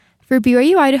For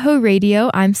BYU Idaho Radio,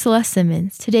 I'm Celeste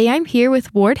Simmons. Today I'm here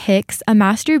with Ward Hicks, a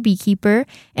master beekeeper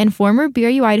and former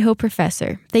BYU Idaho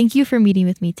professor. Thank you for meeting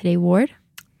with me today, Ward.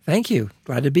 Thank you.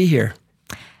 Glad to be here.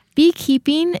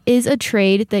 Beekeeping is a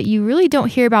trade that you really don't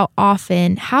hear about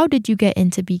often. How did you get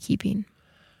into beekeeping?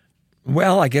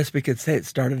 Well, I guess we could say it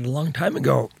started a long time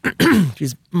ago.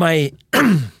 She's my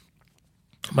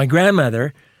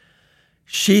grandmother.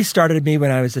 She started me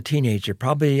when I was a teenager.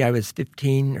 Probably I was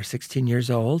 15 or 16 years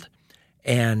old.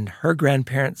 And her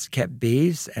grandparents kept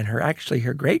bees, and her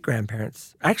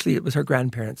great-grandparents, it was her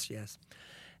grandparents, yes.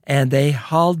 And they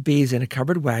hauled bees in a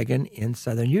covered wagon in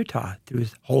southern Utah through a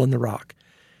hole in the rock.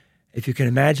 If you can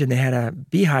imagine, they had a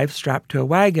beehive strapped to a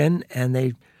wagon, and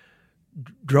they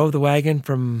drove the wagon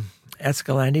from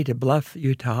Escalante to Bluff,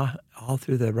 Utah, all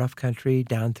through the rough country,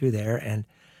 down through there. And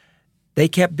they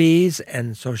kept bees,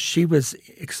 and so she was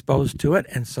exposed to it,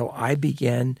 and so I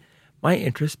began my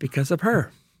interest because of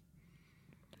her.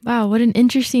 Wow, what an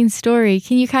interesting story.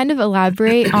 Can you kind of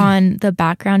elaborate on the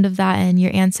background of that and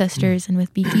your ancestors and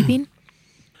with beekeeping?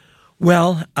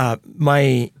 Well,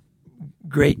 my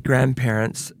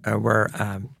great-grandparents were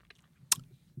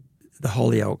the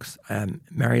Holyoakes,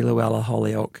 Mary Luella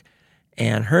Holyoake,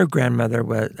 and her mother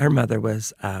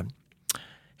was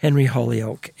Henry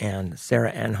Holyoake and Sarah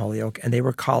Ann Holyoake, and they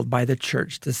were called by the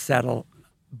church to settle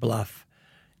Bluff,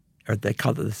 or they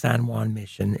called it the San Juan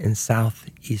Mission in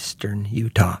southeastern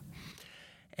Utah.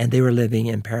 And they were living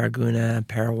in Paraguna,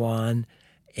 Parawan,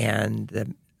 and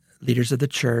the leaders of the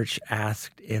church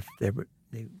asked if they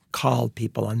called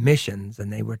people on missions,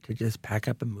 and they were to just pack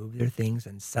up and move their things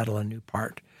and settle a new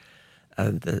part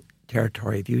of the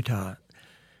territory of Utah.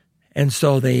 And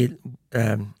so they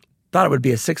thought it would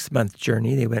be a 6-month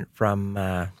journey. They went from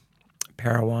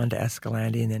Parawan to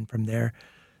Escalante, and then from there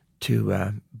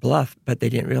to Bluff, but they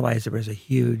didn't realize there was a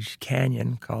huge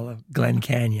canyon called Glen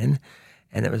Canyon,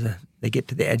 and they get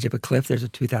to the edge of a cliff. There's a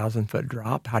 2,000-foot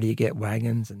drop. How do you get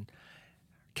wagons and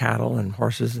cattle and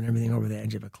horses and everything over the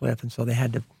edge of a cliff? And so they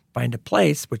had to find a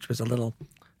place, which was a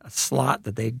slot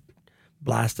that they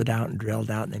blasted out and drilled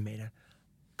out, and they made a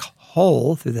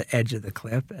hole through the edge of the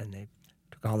cliff, and they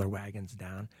took all their wagons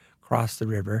down, crossed the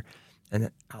river, and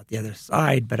then out the other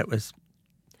side. But it was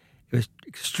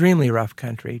extremely rough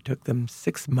country. It took them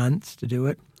 6 months to do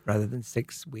it rather than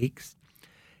 6 weeks.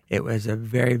 It was a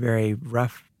very, very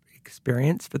rough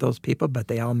experience for those people, but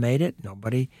they all made it. There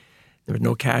were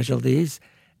no casualties,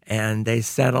 and they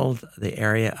settled the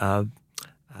area of,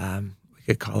 we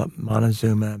could call it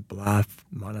Montezuma, Bluff,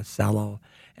 Monticello,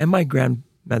 and my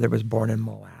grandmother was born in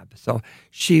Moab. So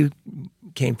she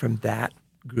came from that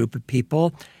group of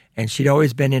people, and she'd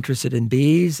always been interested in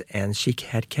bees, and she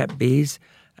had kept bees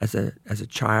as a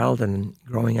child and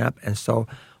growing up. And so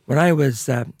when I was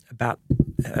about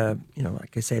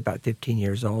 15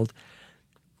 years old,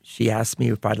 she asked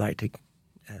me if I'd like to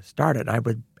start it. I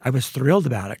was thrilled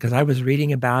about it because I was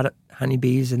reading about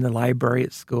honeybees in the library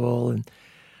at school and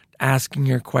asking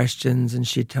her questions, and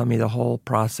she'd tell me the whole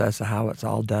process of how it's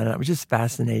all done. And it was just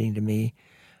fascinating to me,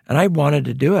 and I wanted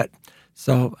to do it.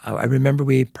 So I remember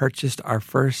we purchased our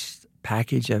first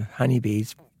package of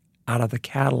honeybees out of the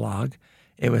catalog.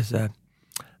 It was a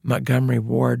Montgomery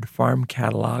Ward farm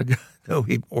catalog that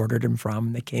we ordered them from,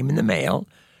 and they came in the mail.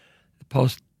 The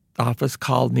post office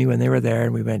called me when they were there,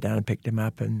 and we went down and picked them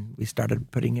up, and we started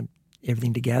putting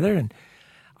everything together. And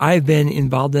I've been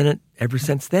involved in it ever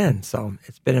since then. So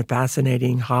it's been a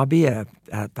fascinating hobby, a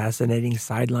fascinating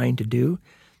sideline to do,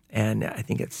 and I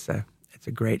think it's a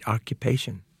great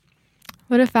occupation.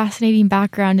 What a fascinating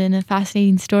background and a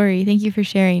fascinating story. Thank you for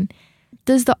sharing.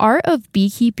 Does the art of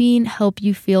beekeeping help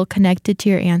you feel connected to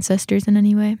your ancestors in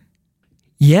any way?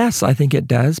 Yes, I think it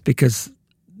does, because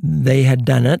they had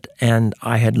done it and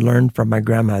I had learned from my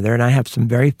grandmother, and I have some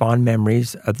very fond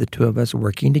memories of the two of us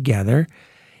working together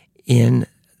in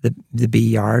the bee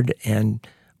yard, and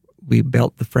we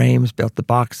built the frames, built the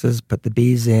boxes, put the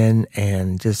bees in,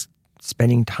 and just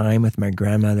spending time with my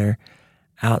grandmother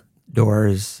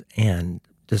outdoors and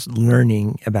just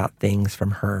learning about things from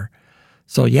her.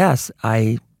 So yes,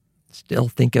 I still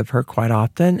think of her quite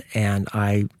often, and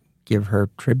I give her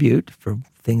tribute for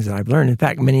things that I've learned. In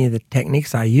fact, many of the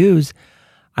techniques I use,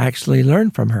 I actually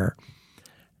learned from her.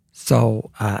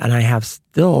 So, and I have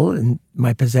still in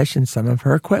my possession some of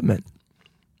her equipment.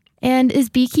 And is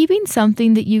beekeeping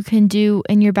something that you can do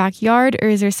in your backyard, or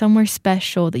is there somewhere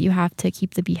special that you have to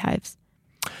keep the beehives?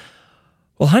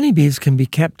 Well, honeybees can be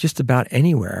kept just about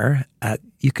anywhere.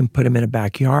 You can put them in a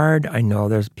backyard. I know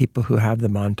there's people who have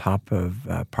them on top of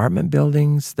apartment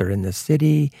buildings. They're in the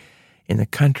city, in the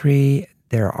country.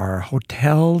 There are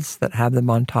hotels that have them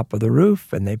on top of the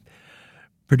roof, and they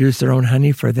produce their own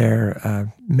honey for their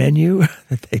menu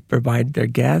that they provide their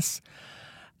guests.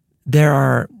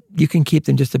 You can keep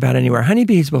them just about anywhere.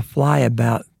 Honeybees will fly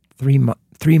about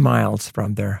 3 miles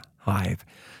from their hive.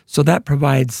 So that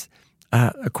provides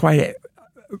quite an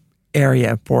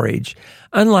area of forage.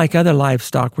 Unlike other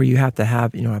livestock where you have to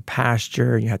have, a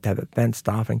pasture, you have to have it fenced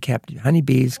off and kept,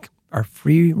 honeybees are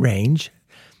free range.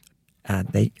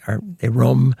 They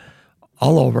roam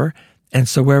all over. And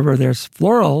so wherever there's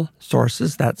floral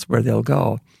sources, that's where they'll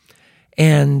go.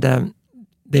 And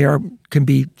they can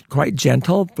be quite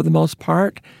gentle for the most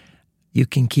part. You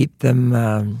can keep them,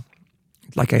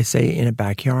 like I say, in a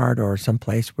backyard or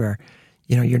someplace where,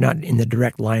 you're not in the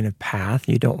direct line of path.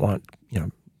 You don't want,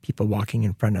 people walking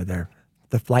in front of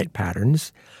the flight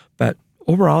patterns. But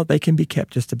overall, they can be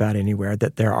kept just about anywhere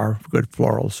that there are good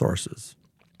floral sources.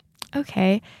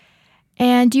 Okay.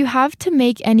 And do you have to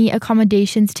make any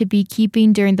accommodations to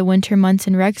beekeeping during the winter months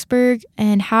in Rexburg?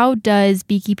 And how does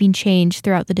beekeeping change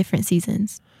throughout the different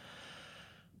seasons?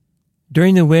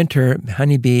 During the winter,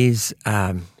 honeybees,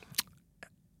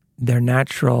 their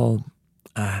natural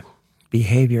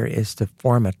behavior is to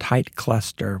form a tight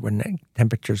cluster when the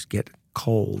temperatures get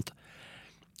cold.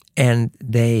 And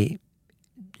they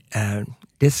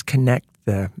disconnect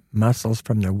the muscles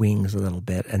from their wings a little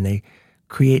bit, and they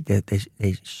create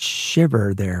they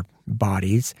shiver their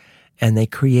bodies, and they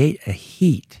create a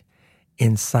heat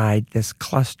inside this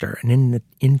cluster. And in the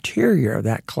interior of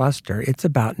that cluster, it's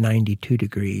about 92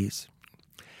 degrees.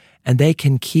 And they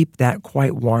can keep that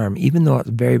quite warm, even though it's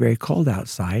very, very cold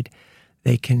outside.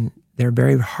 They're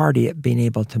very hardy at being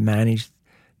able to manage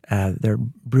their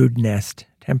brood nest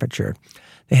temperature.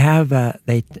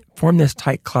 They form this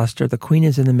tight cluster. The queen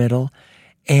is in the middle,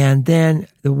 and then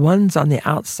the ones on the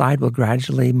outside will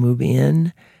gradually move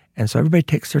in, and so everybody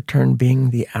takes their turn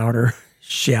being the outer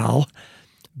shell.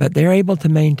 But they're able to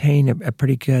maintain a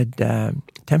pretty good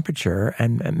temperature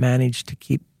and manage to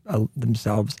keep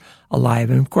themselves alive.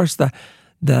 And of course,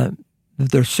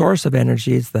 their source of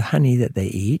energy is the honey that they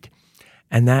eat,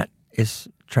 and that is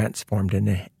transformed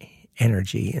into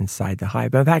energy inside the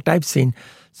hive. In fact, I've seen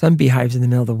some beehives in the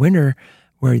middle of the winter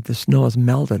where the snow is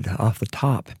melted off the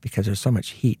top because there's so much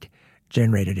heat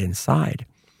generated inside.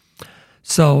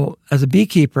 So as a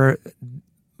beekeeper,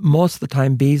 most of the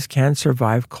time bees can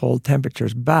survive cold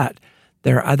temperatures, but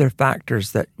there are other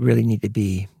factors that really need to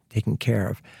be taken care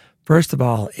of. First of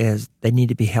all is they need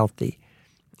to be healthy.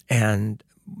 And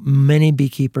many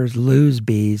beekeepers lose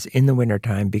bees in the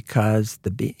wintertime because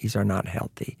the bees are not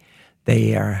healthy.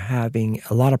 They are having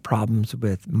a lot of problems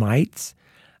with mites.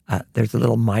 There's a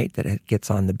little mite that it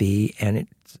gets on the bee, and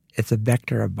it's a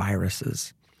vector of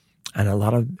viruses. And a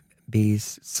lot of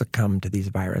bees succumb to these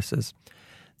viruses.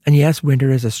 And yes, winter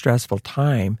is a stressful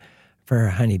time for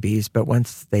honeybees, but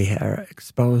once they are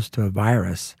exposed to a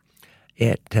virus,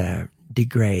 it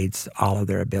degrades all of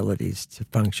their abilities to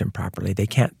function properly. They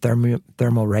can't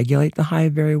thermal regulate the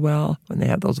hive very well when they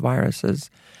have those viruses.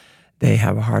 They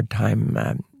have a hard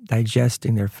time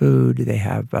digesting their food. They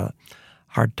have a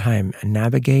hard time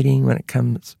navigating when it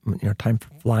comes, time for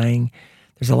flying.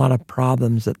 There's a lot of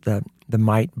problems that the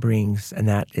mite brings, and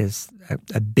that is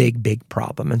a big, big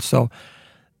problem. And so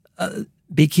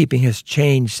beekeeping has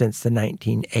changed since the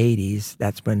 1980s.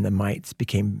 That's when the mites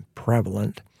became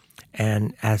prevalent.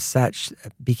 And as such,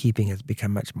 beekeeping has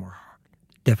become much more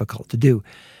difficult to do.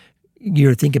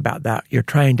 You think about that. You're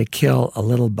trying to kill a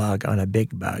little bug on a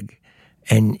big bug,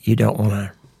 and you don't want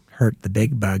to hurt the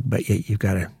big bug, but you've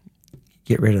got to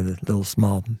get rid of the little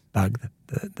small bug,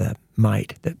 the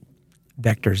mite that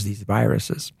vectors these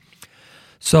viruses.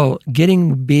 So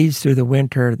getting bees through the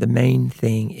winter, the main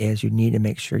thing is you need to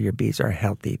make sure your bees are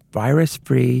healthy,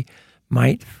 virus-free,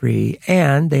 mite-free,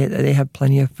 and they have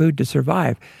plenty of food to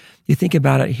survive. You think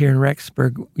about it here in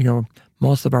Rexburg,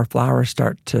 most of our flowers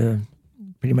start to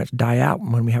pretty much die out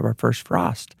when we have our first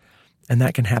frost. And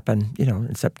that can happen,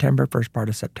 in September, first part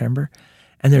of September.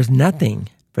 And there's nothing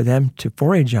for them to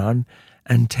forage on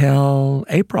until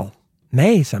April,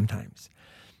 May sometimes.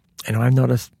 I've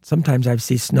noticed sometimes I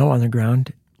see snow on the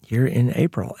ground here in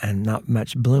April and not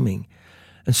much blooming.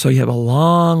 And so you have a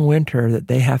long winter that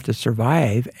they have to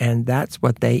survive, and that's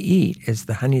what they eat, is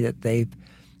the honey that they've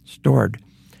stored.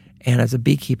 And as a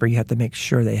beekeeper, you have to make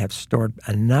sure they have stored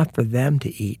enough for them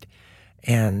to eat,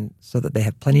 and so that they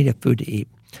have plenty of food to eat.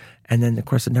 And then, of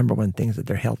course, the number one thing is that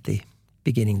they're healthy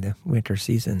beginning the winter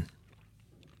season.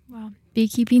 Wow.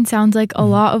 Beekeeping sounds like a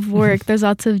lot of work. There's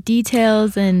lots of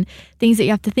details and things that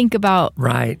you have to think about.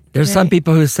 Right. There's some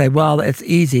people who say, well, it's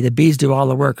easy. The bees do all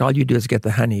the work. All you do is get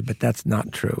the honey. But that's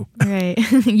not true. Right.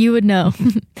 You would know.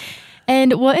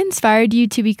 And what inspired you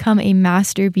to become a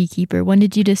master beekeeper? When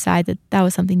did you decide that that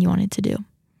was something you wanted to do?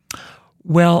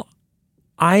 Well,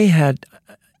 I've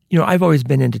always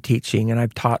been into teaching, and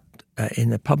I've taught in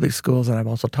the public schools, and I've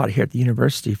also taught here at the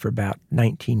university for about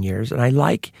 19 years. And I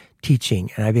like teaching,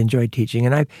 and I've enjoyed teaching.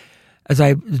 And as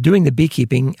I was doing the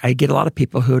beekeeping, I get a lot of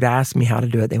people who would ask me how to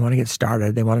do it. They want to get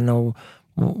started. They want to know,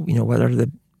 what are the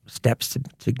steps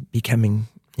to becoming,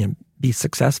 be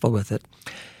successful with it.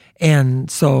 And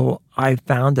so I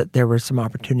found that there were some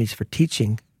opportunities for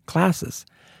teaching classes.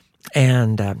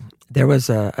 And there was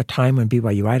a time when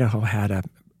BYU Idaho had a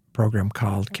program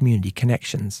called Community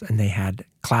Connections, and they had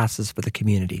classes for the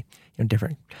community,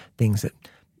 different things that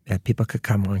people could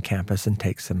come on campus and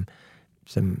take some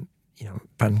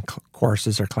fun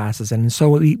courses or classes. And so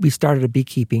we started a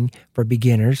beekeeping for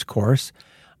beginners course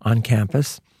on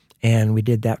campus, and we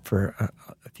did that for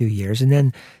a few years. And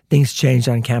then things changed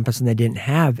on campus, and they didn't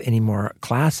have any more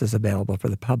classes available for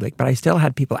the public. But I still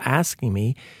had people asking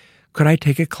me, could I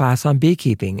take a class on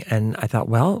beekeeping? And I thought,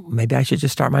 well, maybe I should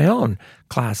just start my own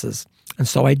classes. And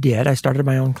so I did. I started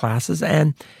my own classes.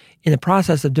 And in the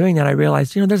process of doing that, I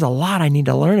realized, there's a lot I need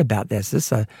to learn about this.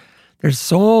 There's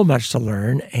so much to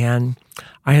learn. And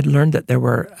I had learned that there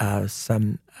were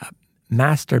some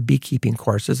master beekeeping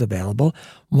courses available.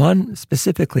 One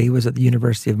specifically was at the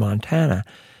University of Montana.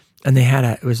 And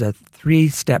it was a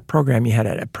 3-step program. You had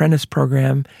an apprentice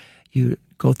program. You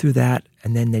go through that,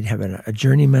 and then they'd have a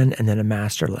journeyman and then a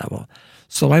master level.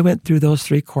 So I went through those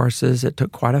 3 courses. It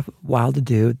took quite a while to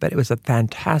do, but it was a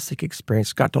fantastic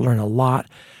experience. Got to learn a lot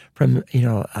from,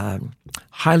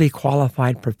 highly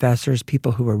qualified professors,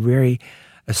 people who were very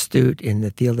astute in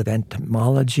the field of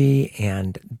entomology,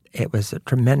 and it was a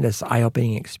tremendous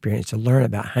eye-opening experience to learn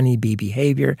about honeybee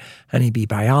behavior, honeybee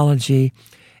biology,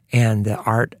 and the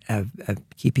art of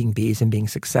keeping bees and being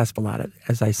successful at it.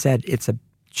 As I said, it's a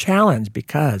challenge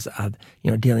because of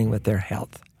dealing with their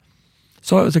health.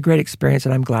 So it was a great experience,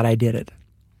 and I'm glad I did it.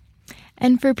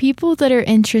 And for people that are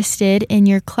interested in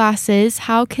your classes,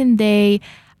 how can they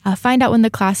find out when the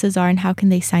classes are, and how can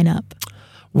they sign up?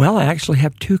 Well, I actually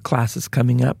have 2 classes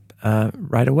coming up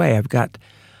right away. I've got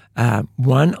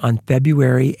one on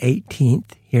February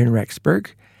 18th here in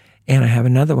Rexburg, and I have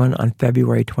another one on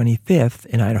February 25th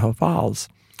in Idaho Falls.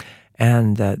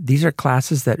 And these are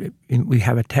classes that we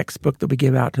have a textbook that we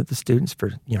give out to the students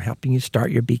for helping you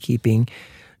start your beekeeping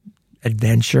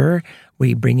adventure.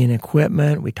 We bring in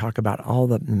equipment. We talk about all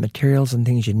the materials and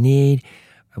things you need.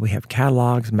 We have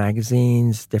catalogs,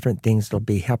 magazines, different things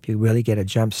that'll help you really get a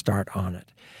jump start on it.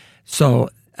 So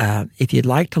if you'd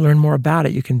like to learn more about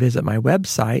it, you can visit my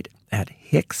website at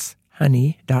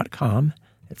hickshoney.com.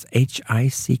 It's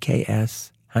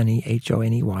HICKS, honey,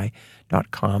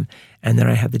 HONEY.com. And then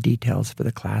I have the details for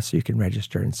the class, so you can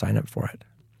register and sign up for it.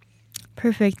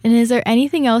 Perfect. And is there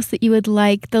anything else that you would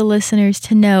like the listeners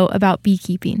to know about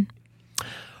beekeeping?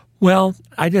 Well,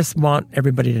 I just want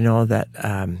everybody to know that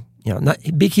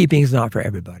beekeeping is not for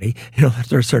everybody.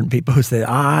 There are certain people who say,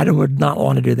 I would not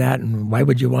want to do that, and why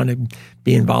would you want to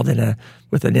be involved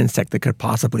with an insect that could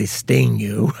possibly sting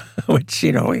you? Which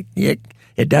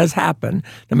it does happen,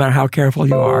 no matter how careful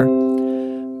you are.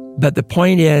 But the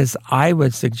point is, I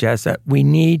would suggest that we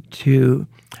need to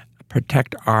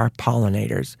protect our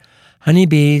pollinators.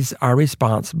 Honeybees are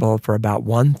responsible for about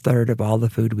 1/3 of all the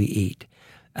food we eat.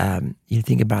 You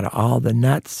think about it, all the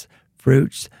nuts,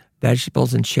 fruits,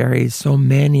 vegetables, and cherries, so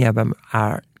many of them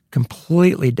are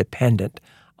completely dependent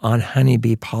on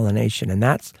honeybee pollination. And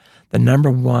that's the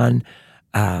number one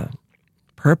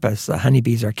purpose the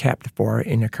honeybees are kept for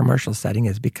in a commercial setting,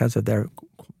 is because of their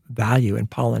value in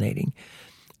pollinating.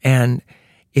 And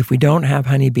if we don't have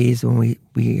honeybees, then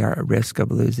we are at risk of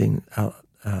losing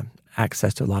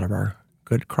access to a lot of our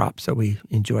good crops that we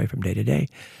enjoy from day to day.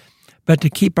 But to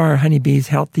keep our honeybees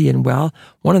healthy and well,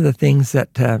 one of the things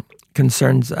that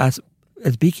concerns us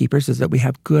as beekeepers is that we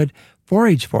have good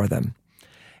forage for them.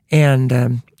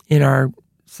 And in our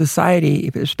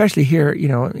society, especially here,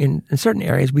 in certain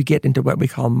areas, we get into what we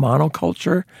call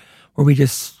monoculture, where we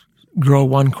just grow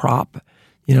one crop.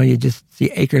 You just see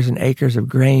acres and acres of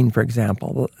grain, for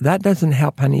example. Well, that doesn't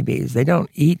help honeybees. They don't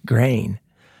eat grain.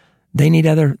 They need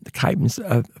other kinds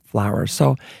of flowers.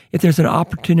 So if there's an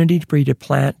opportunity for you to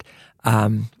plant,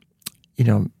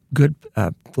 good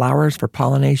flowers for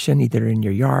pollination, either in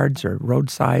your yards or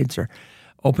roadsides or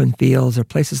open fields or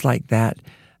places like that,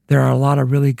 there are a lot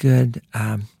of really good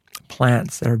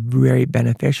plants that are very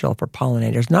beneficial for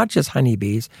pollinators, not just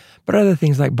honeybees, but other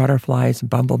things like butterflies,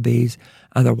 bumblebees,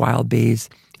 other wild bees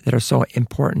that are so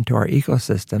important to our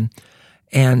ecosystem.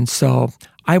 And so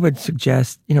I would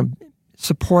suggest,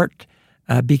 support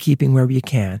beekeeping wherever you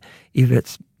can. If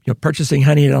it's purchasing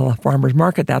honey at a farmer's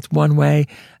market, that's one way.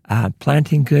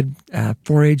 Planting good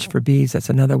forage for bees, that's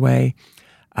another way.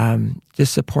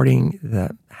 Just supporting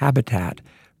the habitat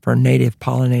for native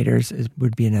pollinators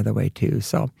would be another way too.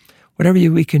 So whatever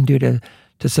we can do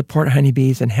to support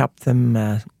honeybees and help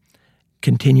them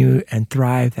continue and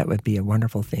thrive, that would be a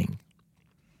wonderful thing.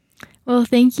 Well,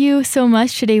 thank you so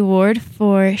much today, Ward,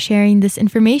 for sharing this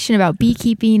information about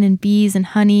beekeeping and bees and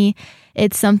honey.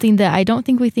 It's something that I don't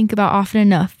think we think about often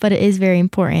enough, but it is very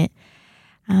important.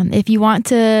 If you want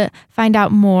to find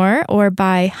out more or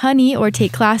buy honey or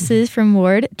take classes from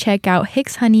Ward, check out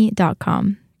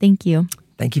hickshoney.com. Thank you.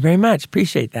 Thank you very much.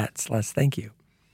 Appreciate that, Celeste. Thank you.